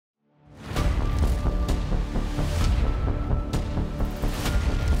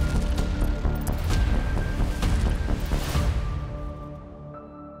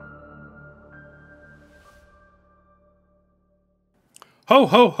Ho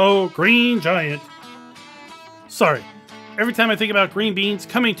ho ho, Green Giant. Sorry, every time I think about green beans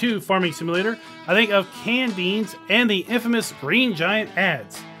coming to Farming Simulator, I think of canned beans and the infamous Green Giant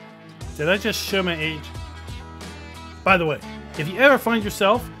ads. Did I just show my age? By the way, if you ever find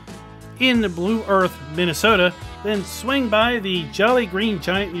yourself in Blue Earth, Minnesota, then swing by the Jolly Green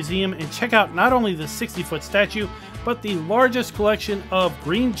Giant Museum and check out not only the 60-foot statue, but the largest collection of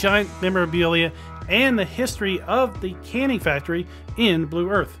Green Giant memorabilia and the history of the canning factory in Blue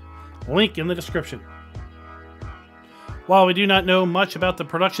Earth. Link in the description. While we do not know much about the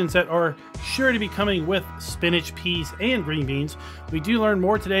productions that are sure to be coming with spinach, peas, and green beans, we do learn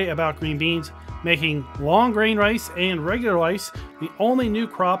more today about green beans, making long grain rice and regular rice the only new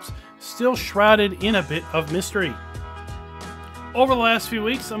crops still shrouded in a bit of mystery. Over the last few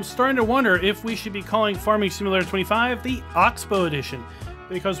weeks, I'm starting to wonder if we should be calling Farming Simulator 25 the Oxbow Edition,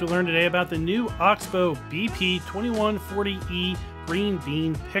 because we learned today about the new Oxbow BP2140E Green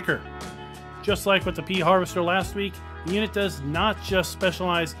Bean Picker. Just like with the pea harvester last week, the unit does not just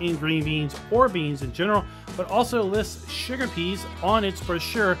specialize in green beans or beans in general, but also lists sugar peas on its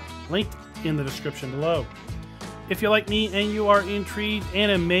brochure linked in the description below. If you're like me and you are intrigued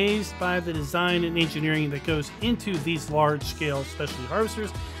and amazed by the design and engineering that goes into these large-scale specialty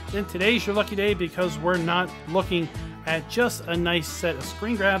harvesters, then today's your lucky day, because we're not looking at just a nice set of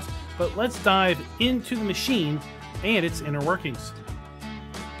screen grabs, but let's dive into the machine and its inner workings.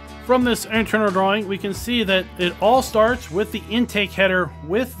 From this internal drawing, we can see that it all starts with the intake header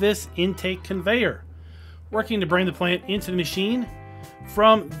with this intake conveyor, working to bring the plant into the machine.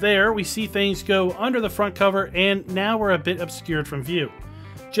 From there, we see things go under the front cover, and now we're a bit obscured from view.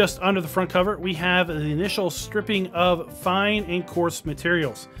 Just under the front cover, we have the initial stripping of fine and coarse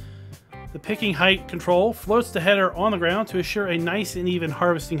materials. The picking height control floats the header on the ground to assure a nice and even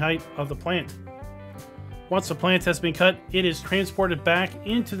harvesting height of the plant. Once the plant has been cut, it is transported back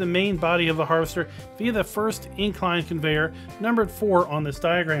into the main body of the harvester via the first incline conveyor, numbered 4 on this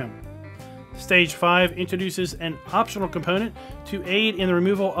diagram. Stage 5 introduces an optional component to aid in the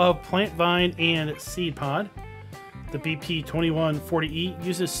removal of plant vine and seed pod. The BP2140E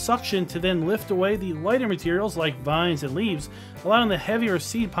uses suction to then lift away the lighter materials like vines and leaves, allowing the heavier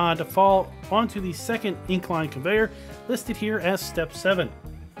seed pod to fall onto the second incline conveyor, listed here as Step 7.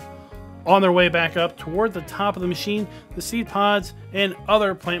 On their way back up toward the top of the machine, the seed pods and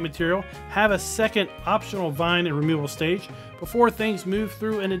other plant material have a second optional vine and removal stage before things move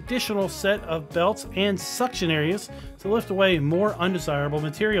through an additional set of belts and suction areas to lift away more undesirable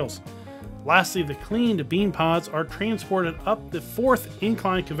materials. Lastly, the cleaned bean pods are transported up the 4th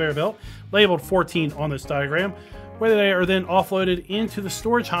incline conveyor belt, labeled 14 on this diagram, where they are then offloaded into the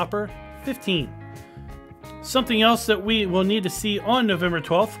storage hopper 15. Something else that we will need to see on November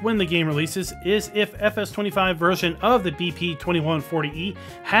 12th when the game releases is if FS25 version of the BP2140E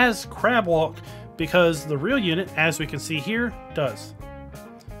has crab walk, because the real unit, as we can see here, does.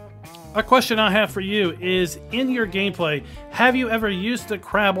 A question I have for you is, in your gameplay, have you ever used the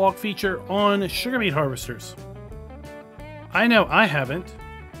crab walk feature on sugar beet harvesters? I know I haven't.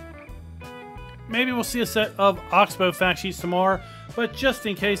 Maybe we'll see a set of Oxbow fact sheets tomorrow, but just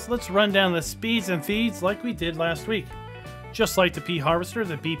in case, let's run down the speeds and feeds like we did last week. Just like the pea harvester,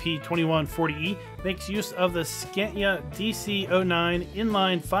 the BP2140E makes use of the Scantia DC09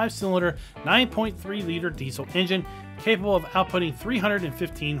 inline 5-cylinder 9.3-liter diesel engine capable of outputting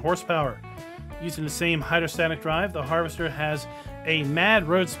 315 horsepower. Using the same hydrostatic drive, the harvester has a mad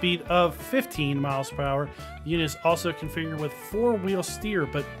road speed of 15 miles per hour. The unit is also configured with 4-wheel steer,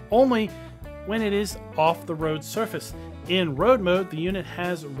 but only when it is off the road surface. In road mode, the unit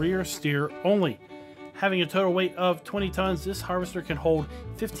has rear steer only. Having a total weight of 20 tons, this harvester can hold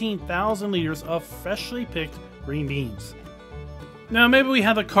 15,000 liters of freshly picked green beans. Now maybe we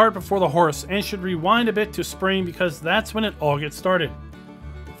have the cart before the horse and should rewind a bit to spring, because that's when it all gets started.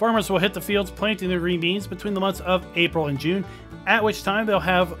 Farmers will hit the fields planting their green beans between the months of April and June, at which time they'll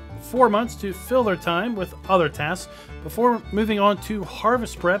have 4 months to fill their time with other tasks before moving on to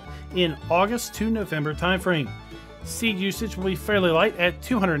harvest prep in August to November timeframe. Seed usage will be fairly light at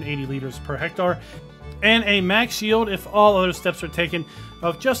 280 liters per hectare, and a max yield, if all other steps are taken,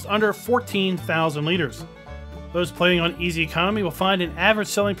 of just under 14,000 liters. Those playing on easy economy will find an average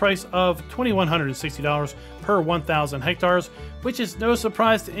selling price of $2,160 per 1,000 hectares, which is no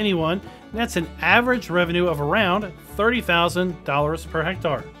surprise to anyone. That's an average revenue of around $30,000 per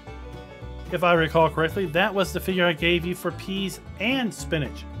hectare. If I recall correctly, that was the figure I gave you for peas and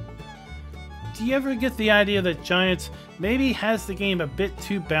spinach. Do you ever get the idea that Giants maybe has the game a bit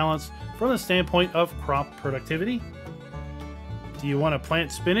too balanced from the standpoint of crop productivity? Do you want to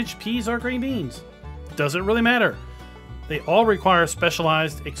plant spinach, peas, or green beans? Does it really matter? They all require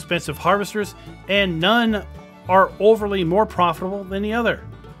specialized, expensive harvesters, and none are overly more profitable than the other.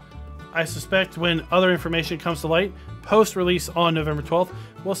 I suspect when other information comes to light, post-release on November 12th,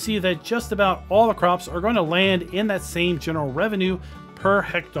 we'll see that just about all the crops are going to land in that same general revenue per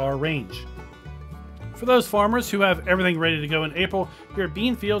hectare range. For those farmers who have everything ready to go in April, your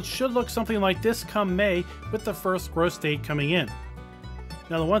bean field should look something like this come May, with the first growth state coming in.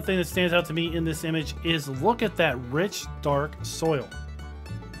 Now, the one thing that stands out to me in this image is look at that rich, dark soil.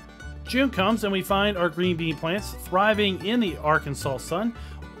 June comes and we find our green bean plants thriving in the Arkansas sun.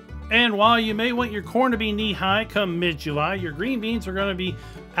 And while you may want your corn to be knee-high come mid-July, your green beans are going to be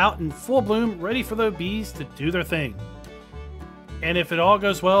out in full bloom, ready for those bees to do their thing. And if it all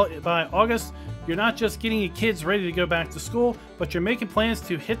goes well by August, you're not just getting your kids ready to go back to school, but you're making plans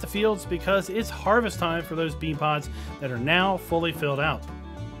to hit the fields because it's harvest time for those bean pods that are now fully filled out.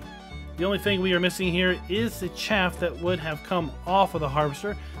 The only thing we are missing here is the chaff that would have come off of the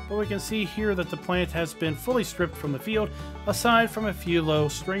harvester, but we can see here that the plant has been fully stripped from the field, aside from a few low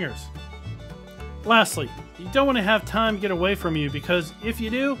stringers. Lastly, you don't want to have time get away from you, because if you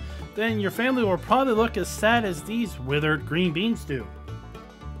do, then your family will probably look as sad as these withered green beans do.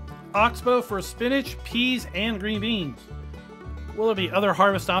 Oxbow for spinach, peas, and green beans. Will there be other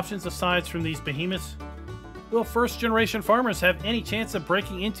harvest options aside from these behemoths? Will first-generation farmers have any chance of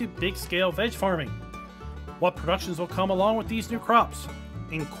breaking into big-scale veg farming? What productions will come along with these new crops?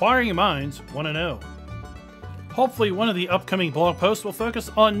 Inquiring minds want to know. Hopefully, one of the upcoming blog posts will focus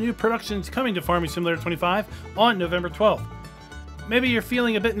on new productions coming to Farming Simulator 25 on November 12th. Maybe you're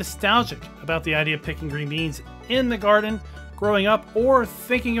feeling a bit nostalgic about the idea of picking green beans in the garden growing up, or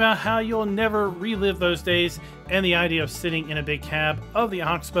thinking about how you'll never relive those days, and the idea of sitting in a big cab of the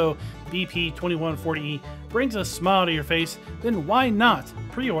Oxbow BP 2140E brings a smile to your face. Then why not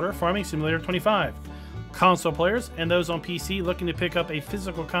pre-order Farming Simulator 25? Console players and those on PC looking to pick up a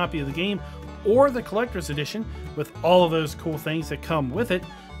physical copy of the game or the collector's edition with all of those cool things that come with it,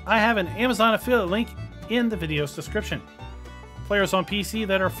 I have an Amazon affiliate link in the video's description. Players on PC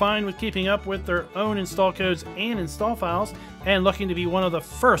that are fine with keeping up with their own install codes and install files and looking to be one of the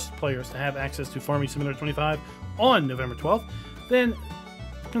first players to have access to Farming Simulator 25 on November 12th, then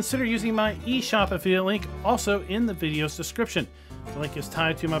consider using my eShop affiliate link also in the video's description. The link is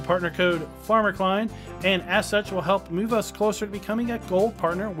tied to my partner code FarmerKlein, and as such will help move us closer to becoming a gold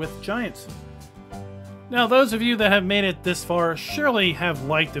partner with Giants. Now, those of you that have made it this far surely have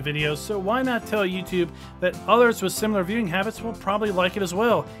liked the video, so why not tell YouTube that others with similar viewing habits will probably like it as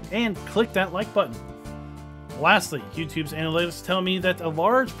well, and click that like button. Lastly, YouTube's analytics tell me that a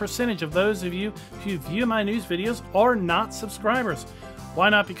large percentage of those of you who view my news videos are not subscribers. Why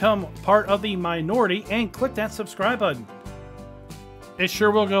not become part of the minority and click that subscribe button? It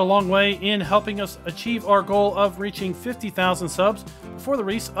sure will go a long way in helping us achieve our goal of reaching 50,000 subs before the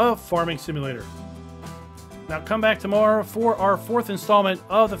release of Farming Simulator. Now come back tomorrow for our 4th installment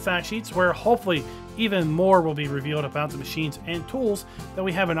of the fact sheets, where hopefully even more will be revealed about the machines and tools that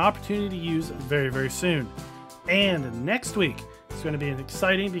we have an opportunity to use very, very soon. And next week, it's going to be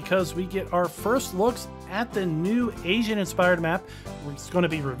exciting because we get our first looks at the new Asian-inspired map, which is going to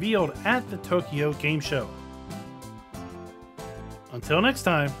be revealed at the Tokyo Game Show. Until next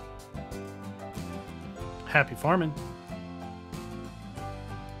time, happy farming.